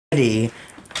ready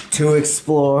to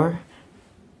explore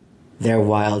their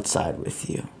wild side with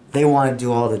you. They want to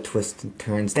do all the twists and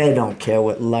turns. They don't care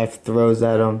what life throws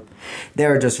at them.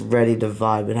 They're just ready to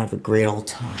vibe and have a great old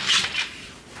time.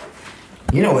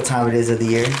 You know what time it is of the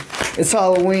year. It's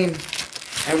Halloween.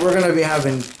 And we're going to be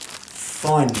having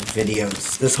fun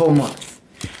videos this whole month.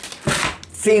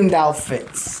 Themed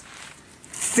outfits.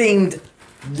 Themed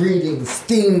readings.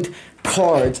 Themed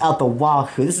cards out the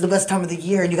wahoo. This is the best time of the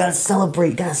year and you gotta celebrate.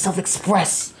 You gotta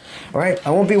self-express. Alright? I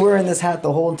won't be wearing this hat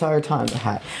the whole entire time. The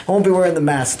hat. I won't be wearing the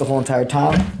mask the whole entire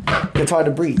time. It's hard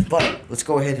to breathe. But let's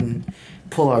go ahead and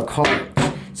pull our cards.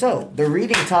 So, the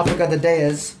reading topic of the day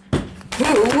is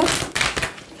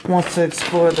who wants to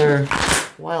explore their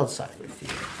wild side with you?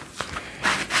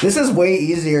 This is way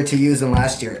easier to use than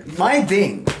last year. My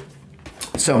thing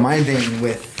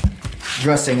with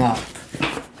dressing up.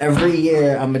 Every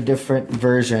year, I'm a different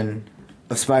version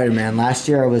of Spider-Man. Last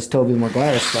year, I was Tobey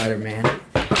Maguire's Spider-Man.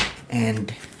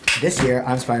 And this year,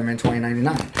 I'm Spider-Man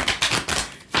 2099.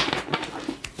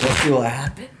 We'll see what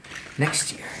happens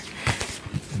next year.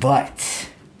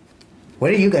 But, what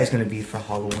are you guys going to be for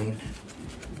Halloween?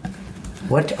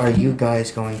 What are you guys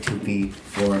going to be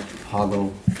for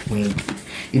Halloween?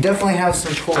 You definitely have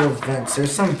some cool events.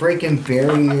 There's some breaking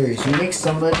barriers. You make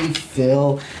somebody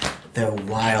feel their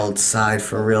wild side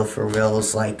for real.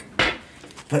 It's like,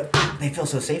 but they feel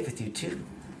so safe with you too.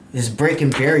 Just breaking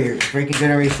barriers, breaking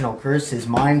generational curses,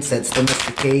 mindsets,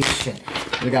 domestication.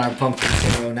 We got our pumpkin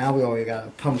hero now. We already got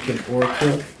a pumpkin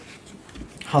oracle,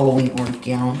 Halloween orc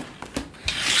gown.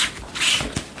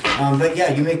 But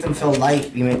yeah, you make them feel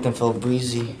light. You make them feel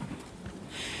breezy.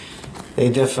 They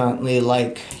definitely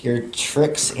like your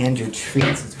tricks and your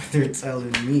treats. Is what they're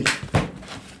telling me.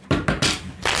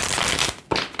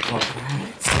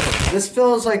 This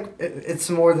feels like it's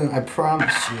more than, I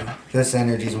promise you, this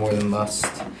energy is more than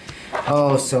lust.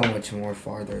 Oh, so much more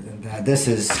farther than that. This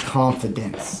is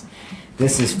confidence.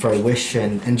 This is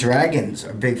fruition. And dragons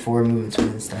are big forward movements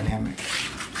within this dynamic.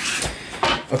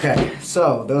 Okay,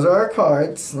 so those are our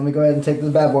cards. Let me go ahead and take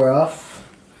this bad boy off.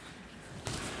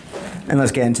 And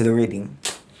let's get into the reading.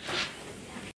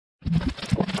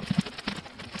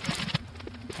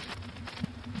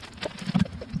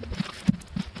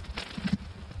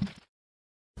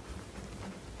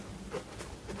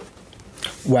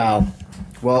 Wow.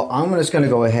 Well, I'm just going to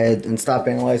go ahead and stop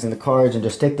analyzing the cards and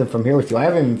just take them from here with you. I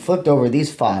haven't even flipped over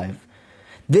these 5.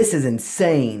 This is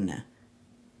insane.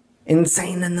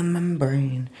 Insane in the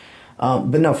membrane.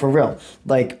 But no, for real.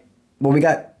 Like, well, we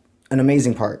got an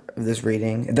amazing part of this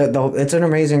reading. It's an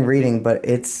amazing reading, but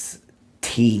it's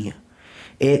tea.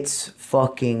 It's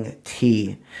fucking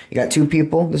tea. You got 2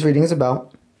 people this reading is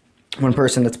about. One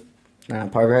person that's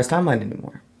not part of your timeline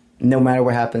anymore. No matter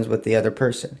what happens with the other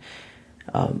person.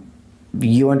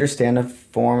 You understand a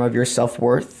form of your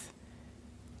self-worth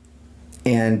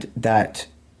and that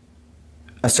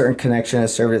a certain connection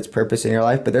has served its purpose in your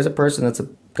life, but there's a person that's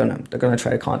they're gonna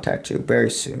try to contact you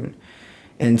very soon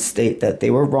and state that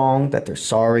they were wrong, that they're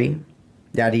sorry,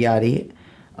 yada yada.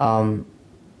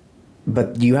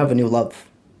 But you have a new love.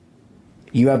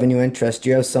 You have a new interest.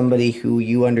 You have somebody who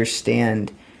you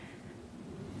understand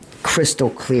crystal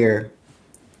clear.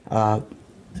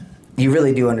 You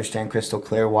really do understand crystal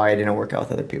clear why it didn't work out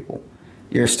with other people.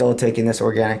 You're still taking this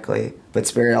organically, but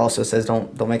Spirit also says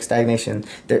don't make stagnation.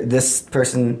 This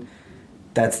person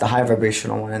that's the high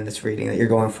vibrational one in this reading that you're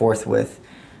going forth with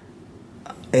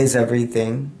is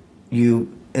everything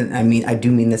you, and I mean, I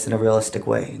do mean this in a realistic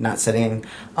way, not setting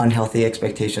unhealthy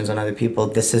expectations on other people.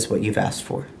 This is what you've asked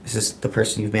for. This is the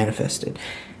person you've manifested.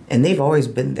 And they've always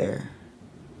been there.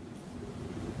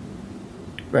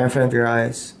 Right in front of your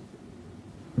eyes.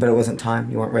 But it wasn't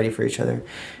time. You weren't ready for each other.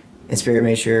 And Spirit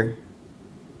made sure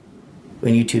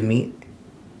when you two meet,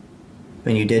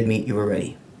 when you did meet, you were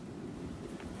ready.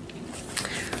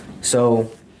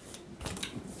 So,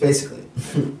 basically,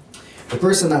 the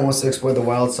person that wants to explore the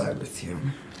wild side with you,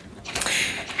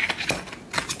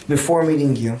 before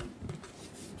meeting you,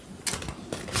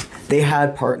 they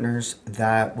had partners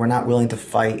that were not willing to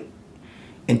fight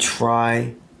and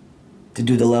try to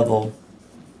do the level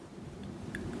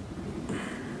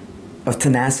of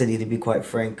tenacity, to be quite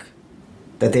frank,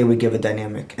 that they would give a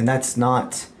dynamic. And that's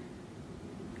not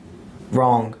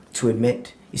wrong to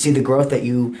admit. You see, the growth that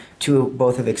you two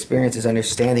both have experienced is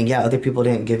understanding, yeah, other people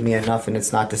didn't give me enough, and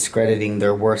it's not discrediting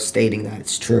their worth, stating that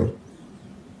it's true.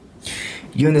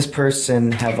 You and this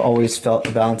person have always felt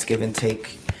a balance, give and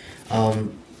take.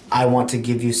 I want to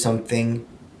give you something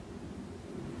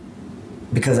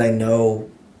because I know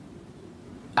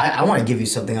I want to give you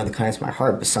something out of the kindness of my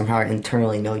heart, but somehow I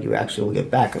internally know you actually will give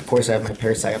back. Of course, I have my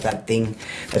parasite, I have that thing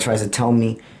that tries to tell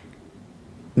me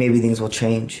maybe things will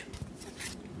change.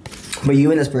 But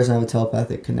you and this person have a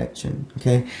telepathic connection,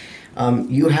 okay?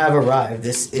 You have arrived.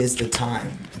 This is the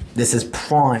time. This is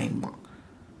prime.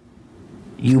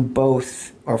 You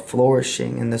both are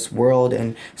flourishing in this world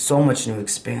and so much new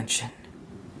expansion.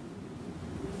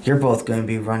 You're both going to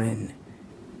be running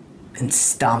and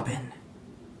stomping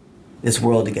this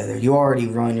world together. You already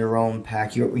run your own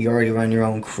pack. You already run your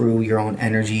own crew, your own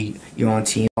energy, your own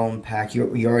team. Own pack.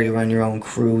 You already run your own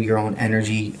crew, your own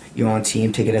energy, your own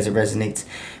team. Take it as it resonates.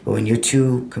 But when you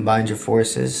two combine your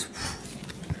forces,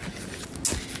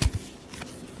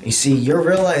 you see, you're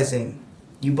realizing.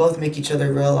 You both make each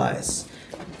other realize.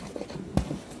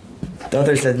 The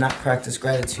others did not practice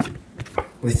gratitude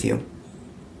with you.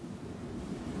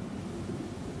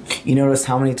 You notice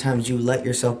how many times you let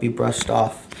yourself be brushed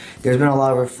off. There's been a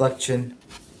lot of reflection.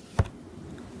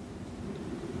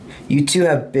 You two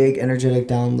have big energetic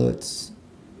downloads.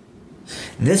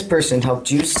 This person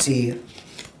helped you see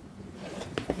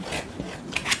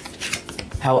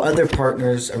how other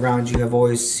partners around you have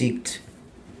always sought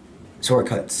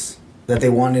shortcuts. That they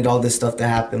wanted all this stuff to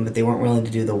happen, but they weren't willing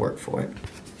to do the work for it.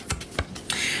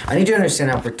 I need you to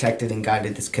understand how protected and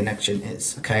guided this connection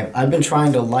is, okay? I've been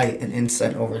trying to light an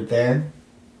incense over there.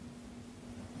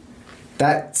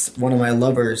 That's one of my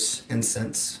lover's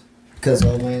incense. Because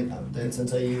all the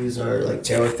incense I use are like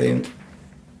tarot themed.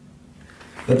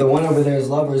 But the one over there is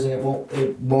lovers and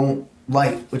it won't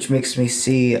light, which makes me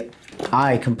see,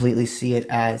 I completely see it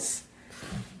as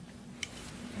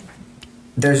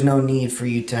there's no need for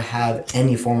you to have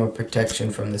any form of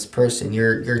protection from this person.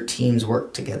 Your teams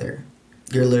work together.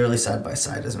 You're literally side by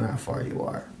side, doesn't matter how far you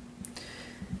are.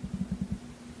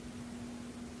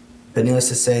 But needless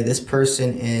to say, this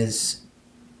person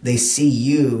they see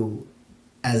you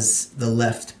as the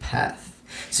left path.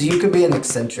 So you could be an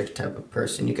eccentric type of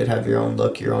person. You could have your own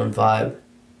look, your own vibe.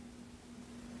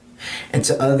 And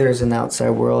to others in the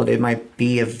outside world, it might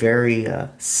be a very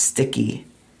sticky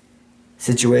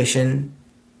situation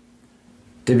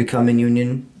to become in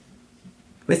union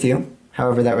with you,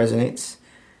 however that resonates.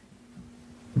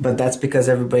 But that's because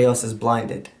everybody else is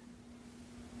blinded.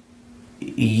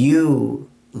 You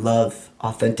love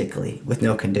authentically with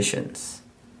no conditions.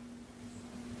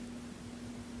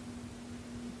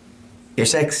 You're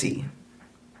sexy.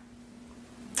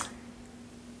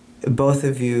 Both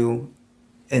of you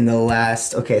in the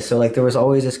last... Okay, so like there was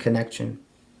always this connection.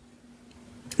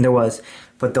 There was.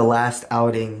 But the last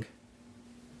outing,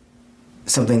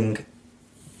 something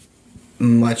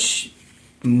much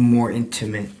more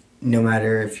intimate. No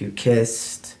matter if you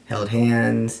kissed, held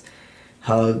hands,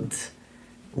 hugged,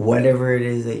 whatever it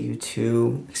is that you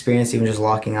two experienced, even just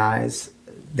locking eyes,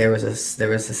 there was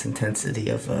this intensity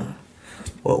of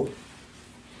whoa,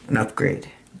 an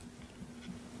upgrade,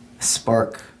 a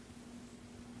spark,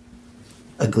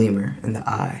 a gleamer in the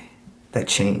eye that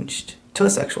changed to a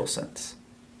sexual sense.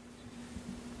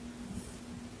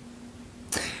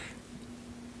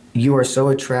 You are so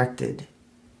attracted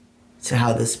to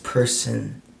how this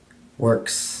person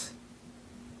works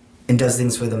and does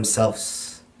things for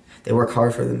themselves. They work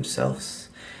hard for themselves.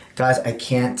 Guys, I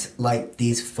can't light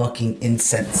these fucking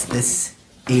incense. This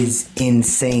is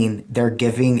insane. They're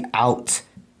giving out.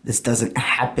 This doesn't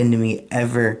happen to me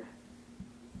ever.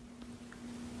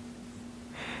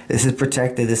 This is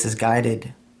protected. This is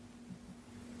guided.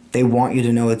 They want you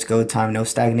to know it's go time, no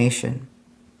stagnation.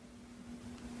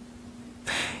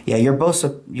 Yeah, you're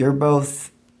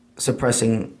both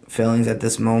suppressing feelings at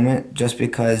this moment just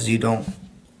because you don't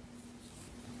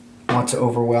want to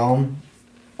overwhelm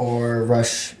or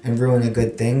rush and ruin a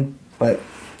good thing, but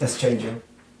that's changing.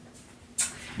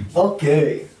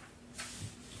 Okay.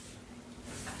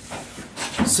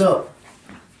 So,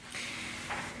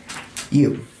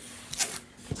 you're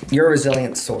a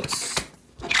resilient source.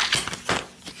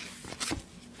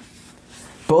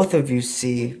 Both of you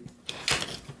see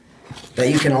that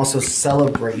you can also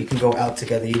celebrate. You can go out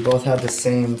together. You both have the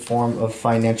same form of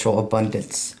financial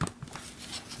abundance.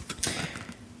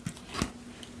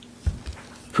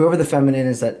 Whoever the feminine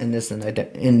is that in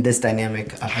this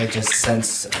dynamic, I just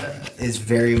sense is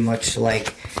very much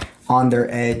like on their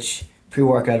edge,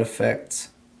 pre-workout effects,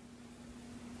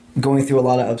 going through a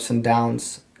lot of ups and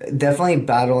downs, definitely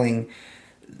battling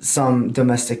some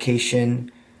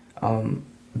domestication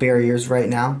barriers right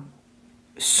now.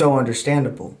 So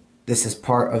understandable. This is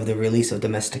part of the release of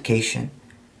domestication.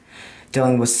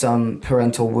 Dealing with some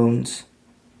parental wounds.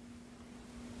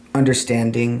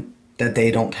 Understanding that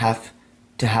they don't have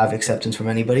to have acceptance from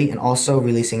anybody. And also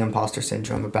releasing imposter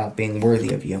syndrome about being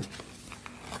worthy of you.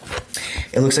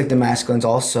 It looks like the masculine's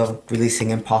also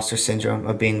releasing imposter syndrome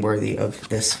of being worthy of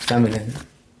this feminine.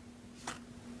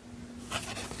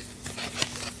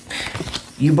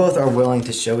 You both are willing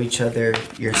to show each other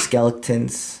your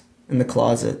skeletons in the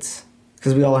closets.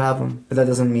 Because we all have them. But that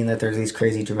doesn't mean that there's these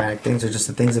crazy dramatic things. They're just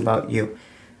the things about you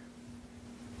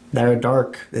that are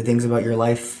dark. The things about your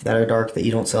life that are dark that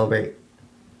you don't celebrate.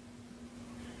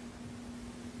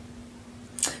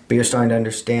 But you're starting to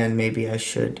understand, maybe I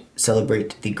should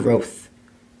celebrate the growth.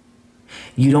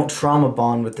 You don't trauma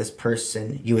bond with this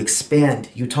person. You expand.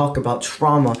 You talk about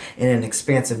trauma in an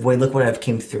expansive way. Look what I've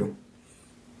came through.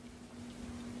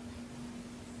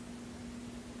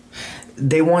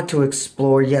 They want to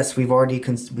explore. Yes, we already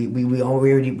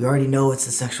know it's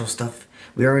the sexual stuff.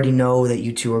 We already know that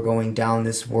you two are going down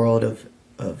this world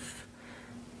of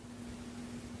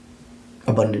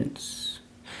abundance.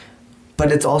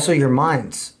 But it's also your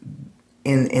minds,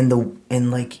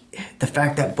 and like the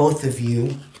fact that both of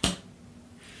you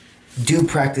do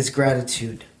practice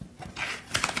gratitude.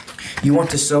 You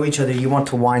want to show each other. You want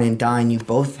to wine and dine. You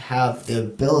both have the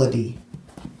ability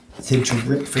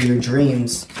for your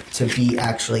dreams to be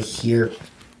actually here.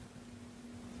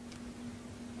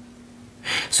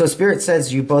 So Spirit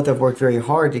says you both have worked very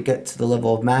hard to get to the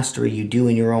level of mastery you do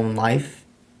in your own life,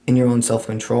 in your own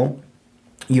self-control.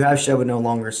 You have shed what no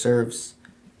longer serves.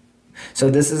 So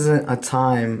this isn't a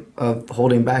time of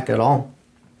holding back at all.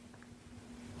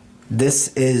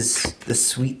 This is the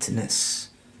sweetness.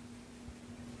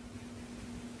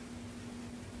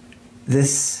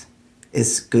 This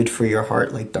is good for your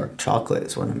heart like dark chocolate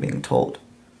is what I'm being told.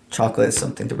 Chocolate is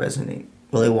something to resonate.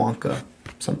 Willy Wonka,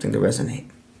 something to resonate.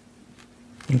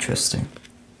 Interesting.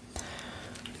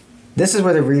 This is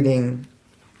where the reading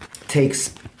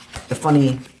takes a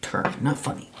funny turn. Not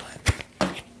funny,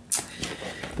 but...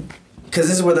 because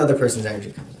this is where the other person's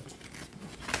energy comes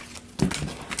in.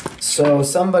 So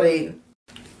somebody...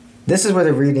 this is where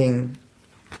the reading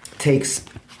takes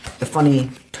a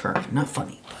funny turn. Not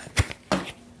funny,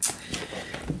 but...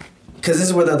 because this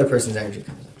is where the other person's energy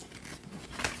comes in.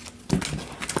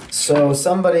 So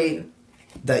somebody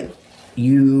that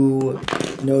you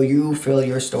know you feel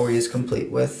your story is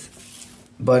complete with,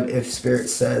 but if Spirit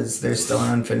says there's still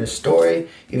an unfinished story,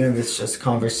 even if it's just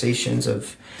conversations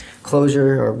of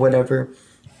closure or whatever,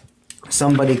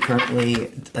 somebody currently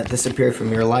that disappeared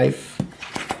from your life,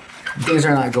 things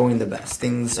are not going the best.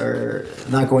 Things are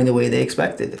not going the way they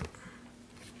expected.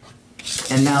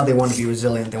 And now they want to be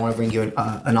resilient. They want to bring you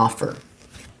an offer.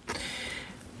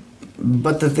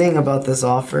 But the thing about this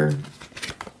offer,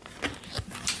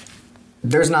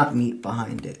 there's not meat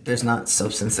behind it. There's not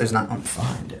substance. There's not oomph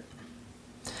behind it.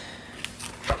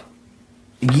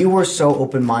 You were so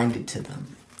open-minded to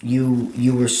them.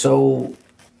 You were so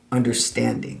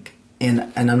understanding.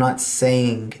 And I'm not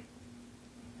saying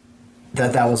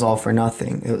that was all for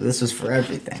nothing. This was for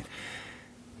everything.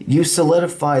 You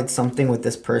solidified something with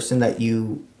this person that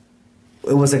it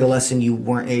was like a lesson you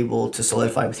weren't able to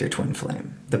solidify with your twin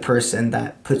flame. The person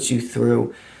that puts you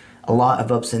through a lot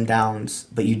of ups and downs,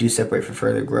 but you do separate for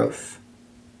further growth.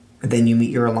 And then you meet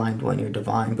your aligned one, your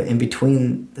divine. But in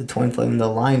between the twin flame and the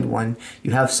aligned one, you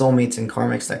have soulmates and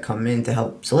karmics that come in to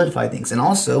help solidify things and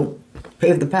also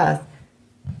pave the path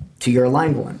to your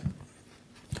aligned one.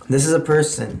 This is a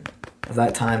person of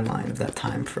that timeline, of that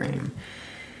time frame.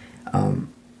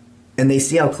 And they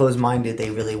see how closed-minded they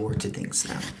really were to things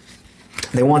now.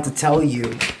 They want to tell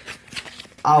you,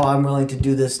 oh, I'm willing to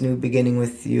do this new beginning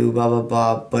with you, blah, blah,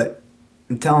 blah. But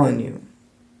I'm telling you,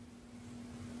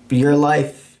 your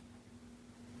life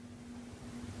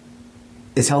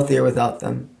is healthier without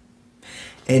them.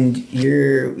 And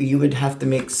you would have to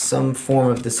make some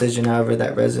form of decision, however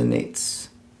that resonates.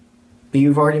 But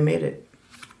you've already made it.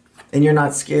 And you're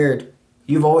not scared.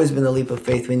 You've always been the leap of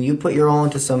faith. When you put your all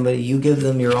into somebody, you give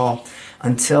them your all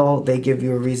until they give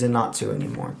you a reason not to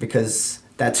anymore. Because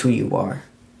that's who you are.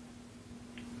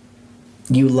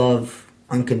 You love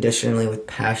unconditionally with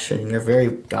passion. You're very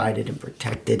guided and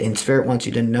protected. And Spirit wants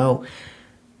you to know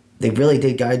they really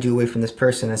did guide you away from this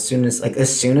person as soon as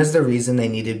the reason they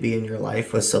needed to be in your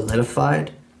life was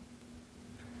solidified.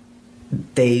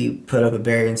 They put up a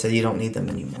barrier and said you don't need them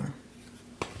anymore.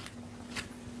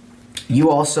 You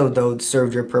also, though,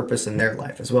 served your purpose in their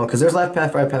life as well. Because there's left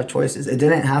path, right path choices. It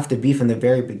didn't have to be from the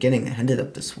very beginning. It ended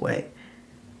up this way.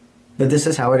 But this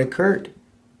is how it occurred.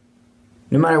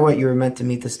 No matter what, you were meant to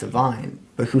meet this divine.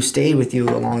 But who stayed with you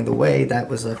along the way, that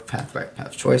was left path, right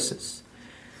path choices.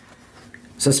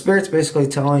 So Spirit's basically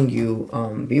telling you,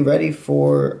 be ready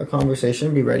for a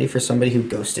conversation. Be ready for somebody who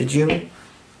ghosted you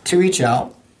to reach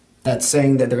out. That's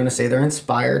saying that they're going to say they're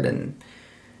inspired and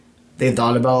they've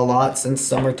thought about a lot since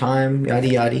summertime, yada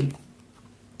yada.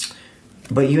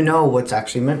 But you know what's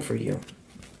actually meant for you.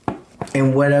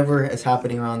 And whatever is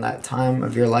happening around that time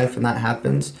of your life when that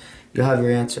happens, you'll have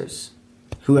your answers.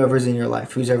 whoever's in your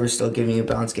life, who's ever still giving you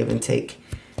balance, give and take.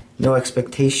 No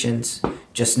expectations,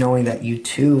 just knowing that you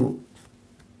two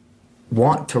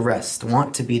want to rest,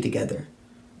 want to be together.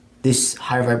 This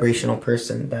high vibrational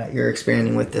person that you're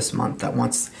expanding with this month that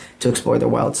wants to explore the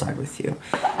wild side with you.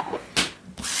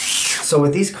 So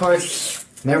with these cards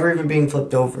never even being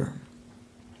flipped over,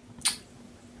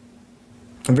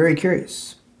 I'm very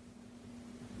curious.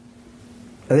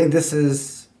 I think this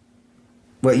is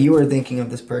what you are thinking of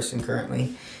this person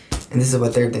currently, and this is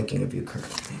what they're thinking of you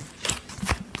currently.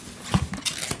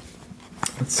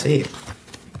 Let's see.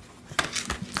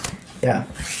 Yeah.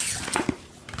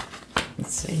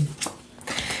 Let's see.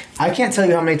 I can't tell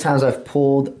you how many times I've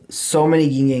pulled so many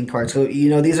yin yang cards. So, you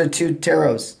know, these are 2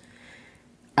 tarots.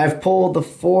 I've pulled the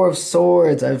 4 of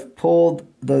Swords. I've pulled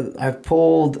the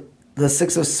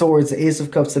 6 of Swords, the Ace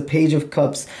of Cups, the Page of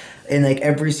Cups, and like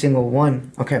every single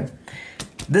one. Okay.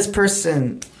 This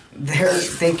person, they're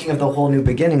thinking of the whole new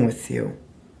beginning with you.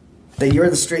 That you're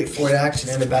the straightforward action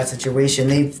in a bad situation.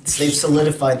 They've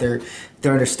solidified their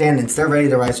understandings. They're ready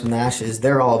to rise from the ashes.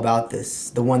 They're all about this.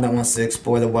 The one that wants to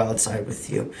explore the wild side with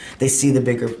you. They see the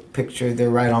bigger picture. They're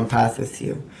right on path with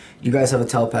you. You guys have a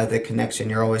telepathic connection.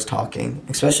 You're always talking,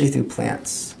 especially through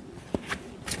plants.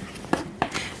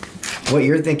 What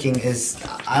you're thinking is,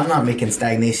 I'm not making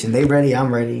stagnation. They ready,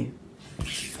 I'm ready.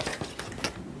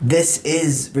 This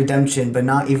is redemption, but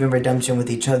not even redemption with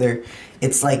each other.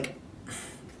 It's like,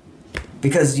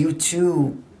 because you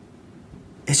two,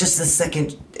 it's just the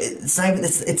second, it's not even,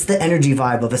 it's the energy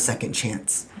vibe of a second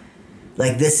chance.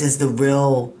 Like, this is the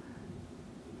real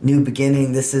new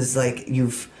beginning. This is like,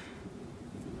 you've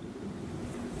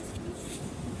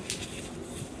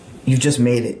just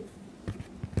made it.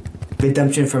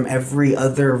 Redemption from every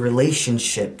other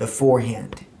relationship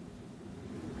beforehand.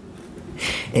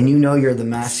 And you know you're the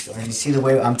masculine. You see the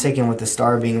way I'm taking with the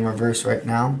star being in reverse right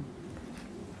now?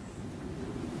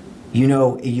 You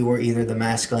know you are either the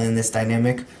masculine in this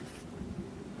dynamic,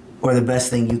 or the best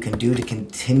thing you can do to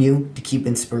continue to keep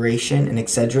inspiration and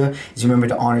etc. is remember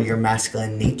to honor your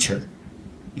masculine nature.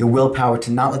 Your willpower to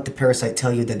not let the parasite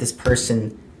tell you that this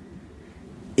person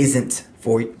isn't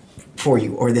for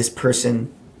you, or this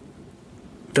person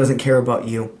doesn't care about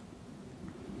you,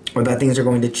 or that things are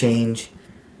going to change,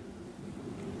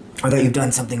 or that you've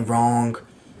done something wrong.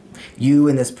 You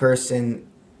and this person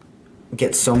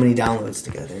get so many downloads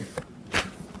together.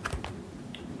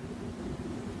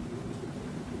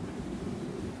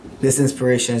 This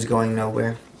inspiration is going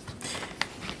nowhere.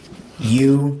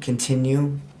 You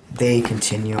continue, they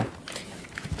continue.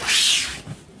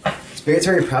 Spirit's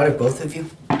very proud of both of you.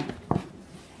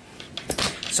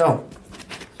 So,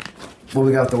 what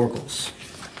we got with the oracles?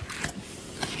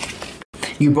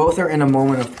 You both are in a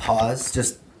moment of pause,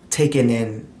 just taking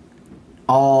in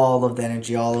all of the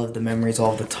energy, all of the memories,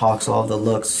 all of the talks, all of the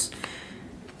looks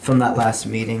from that last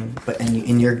meeting.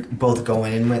 And you're both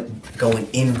going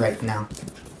in right now.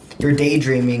 You're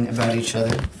daydreaming about each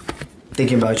other,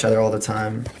 thinking about each other all the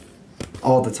time.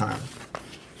 All the time.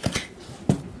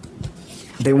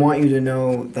 They want you to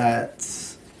know that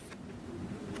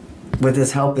with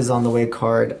this help is on the way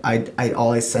card, I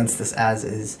always sense this as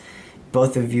is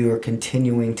both of you are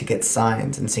continuing to get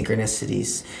signs and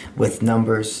synchronicities with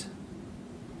numbers,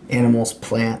 animals,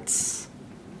 plants,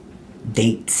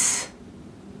 dates,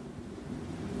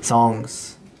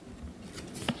 songs,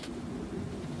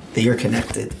 that you're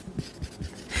connected.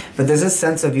 But there's this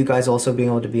sense of you guys also being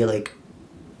able to be like,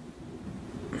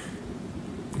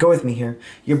 go with me here.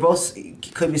 You're both,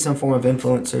 could be some form of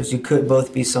influencers. You could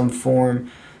both be some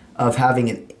form of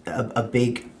having a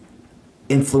big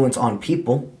influence on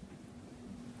people,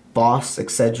 boss,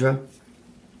 etc.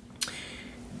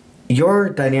 Your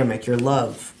dynamic, your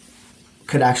love,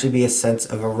 could actually be a sense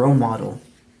of a role model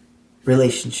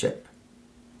relationship,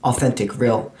 authentic,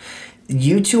 real.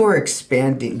 You two are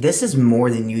expanding. This is more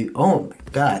than you. Oh my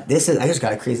God, this is. I just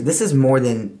got crazy. This is more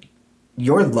than.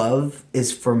 Your love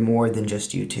is for more than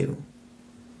just you two.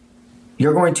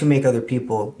 You're going to make other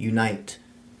people unite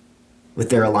with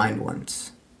their aligned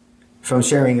ones. From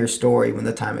sharing your story when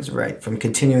the time is right. From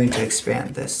continuing to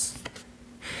expand this.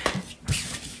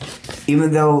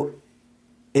 Even though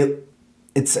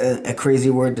it's a crazy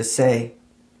word to say,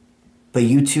 but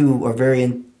you two are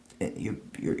very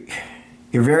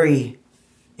you're very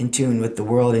in tune with the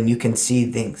world, and you can see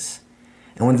things.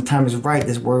 And when the time is right,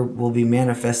 this word will be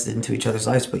manifested into each other's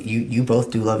lives, but you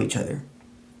both do love each other.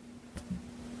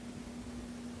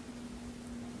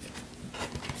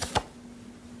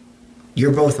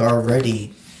 You're both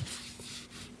already,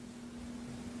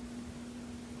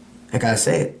 I gotta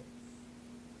say it,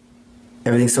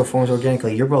 everything still forms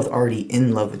organically. You're both already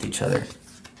in love with each other.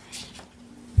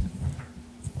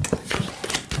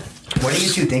 What are you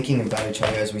two thinking about each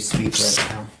other as we speak right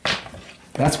now?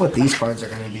 That's what these cards are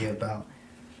going to be about.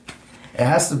 It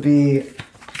has to be...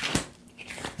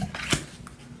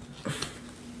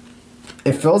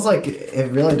 It feels like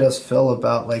it really does feel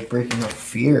about like breaking up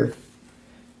fear.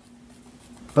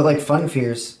 But like fun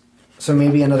fears. So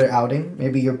maybe another outing.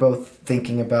 Maybe you're both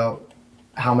thinking about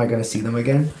how am I going to see them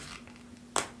again?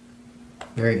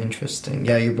 Very interesting.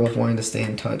 Yeah, you're both wanting to stay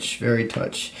in touch. Very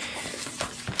touch.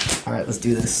 Alright, let's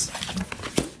do this.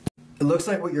 It looks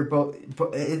like what you're both...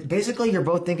 Basically, you're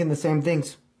both thinking the same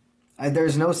things.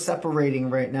 There's no separating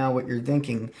right now what you're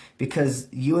thinking. Because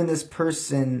you and this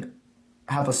person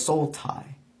have a soul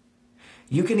tie.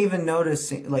 You can even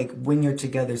notice, like, when you're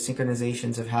together,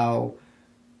 synchronizations of how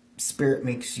spirit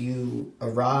makes you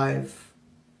arrive,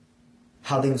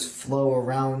 how things flow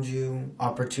around you,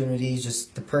 opportunities,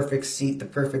 just the perfect seat, the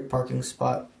perfect parking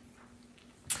spot.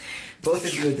 Both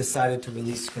of you have decided to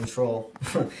release control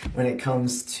when it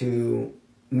comes to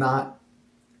not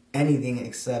anything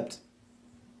except,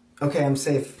 okay, I'm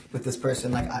safe with this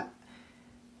person. Like,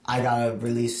 I gotta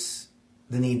release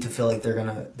the need to feel like they're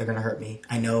gonna hurt me.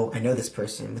 I know this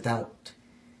person without...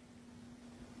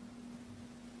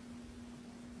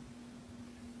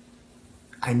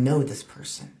 I know this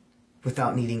person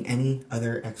without needing any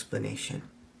other explanation.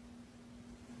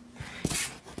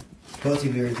 Both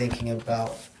of you are thinking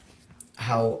about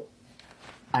how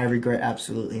I regret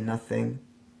absolutely nothing.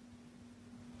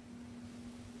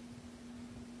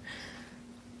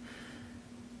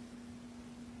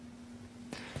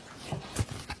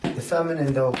 The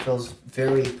feminine, though, feels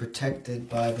very protected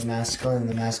by the masculine, and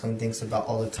the masculine thinks about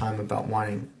all the time about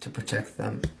wanting to protect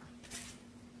them.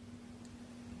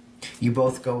 You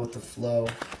both go with the flow,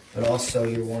 but also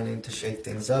you're wanting to shake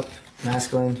things up.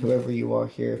 Masculine, whoever you are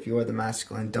here, if you are the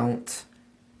masculine, don't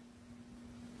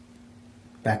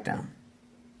back down.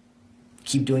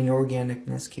 Keep doing your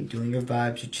organicness, keep doing your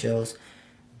vibes, your chills.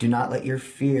 Do not let your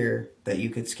fear that you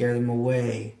could scare them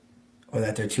away or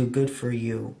that they're too good for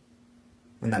you,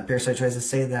 when that parasite tries to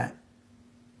say that,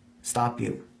 stop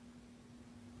you.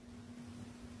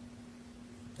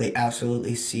 They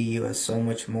absolutely see you as so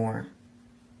much more.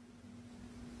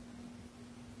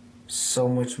 So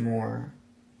much more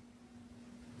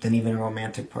than even a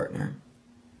romantic partner.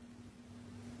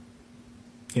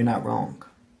 You're not wrong.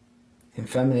 In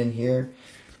feminine here,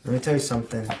 let me tell you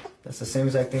something. That's the same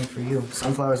exact thing for you.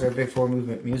 Sunflowers are a big four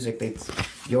movement music.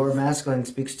 Your masculine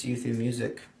speaks to you through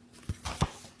music.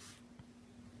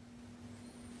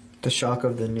 The shock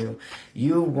of the new.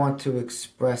 You want to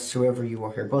express, whoever you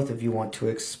are here, both of you want to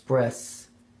express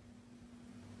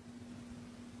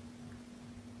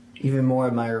even more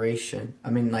admiration.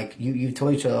 I mean, like, you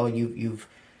told each other, oh, you've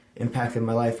impacted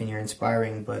my life and you're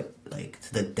inspiring, but, like,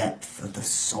 to the depth of the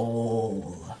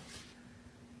soul.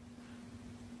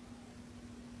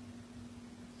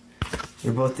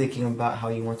 You're both thinking about how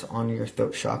you want to honor your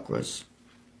throat chakras.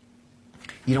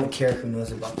 You don't care who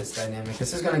knows about this dynamic.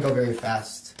 This is going to go very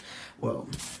fast. Well,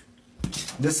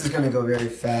 this is going to go very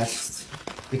fast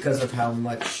because of how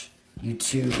much you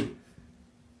two...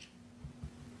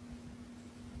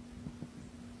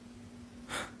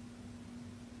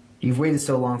 You've waited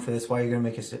so long for this. Why are you going to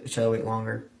make each other wait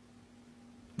longer?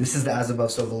 This is the as above,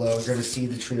 so below. You're going to see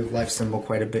the tree of life symbol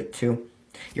quite a bit too.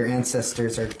 Your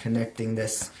ancestors are connecting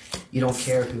this. You don't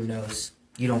care who knows.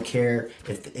 You don't care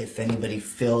if anybody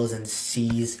feels and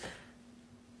sees.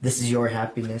 This is your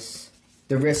happiness.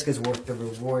 The risk is worth the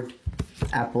reward.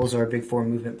 Apples are a big four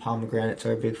movement. Pomegranates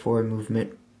are a big four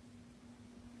movement.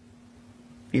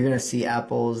 You're going to see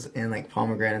apples and like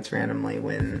pomegranates randomly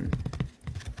when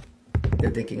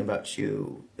they're thinking about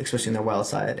you, especially in their wild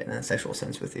side in a sexual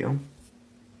sense with you.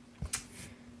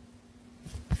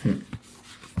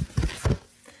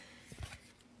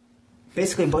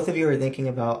 Basically, both of you are thinking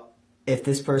about, if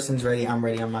this person's ready, I'm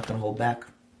ready, I'm not going to hold back.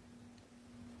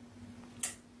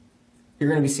 You're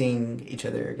going to be seeing each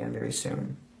other again very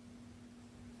soon.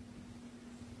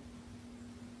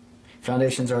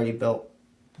 Foundation's already built.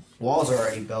 Walls are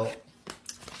already built.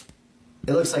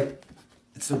 It looks like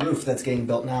it's the roof that's getting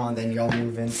built now, and then y'all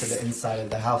move into the inside of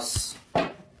the house.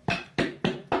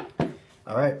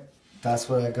 Alright, that's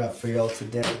what I got for y'all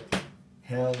today.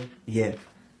 Hell yeah.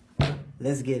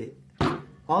 Let's get it.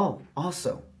 Oh,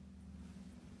 also,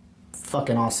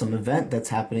 fucking awesome event that's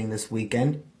happening this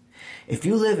weekend. If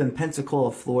you live in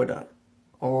Pensacola, Florida,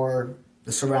 or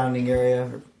the surrounding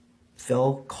area,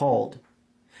 feel called,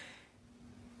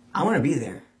 I want to be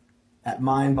there at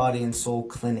Mind, Body, and Soul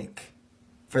Clinic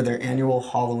for their annual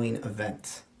Halloween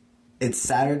event. It's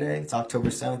Saturday, it's October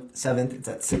 7th, it's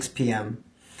at 6 p.m.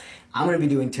 I'm going to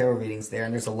be doing tarot readings there,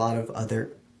 and there's a lot of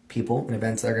other people and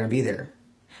events that are going to be there.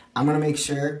 I'm going to make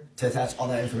sure to attach all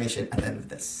that information at the end of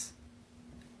this.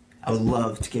 I would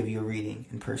love to give you a reading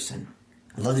in person.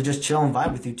 I'd love to just chill and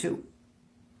vibe with you too.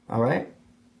 Alright?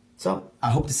 So, I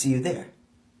hope to see you there.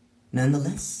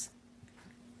 Nonetheless,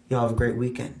 y'all have a great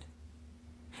weekend.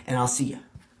 And I'll see ya.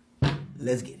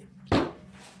 Let's get it.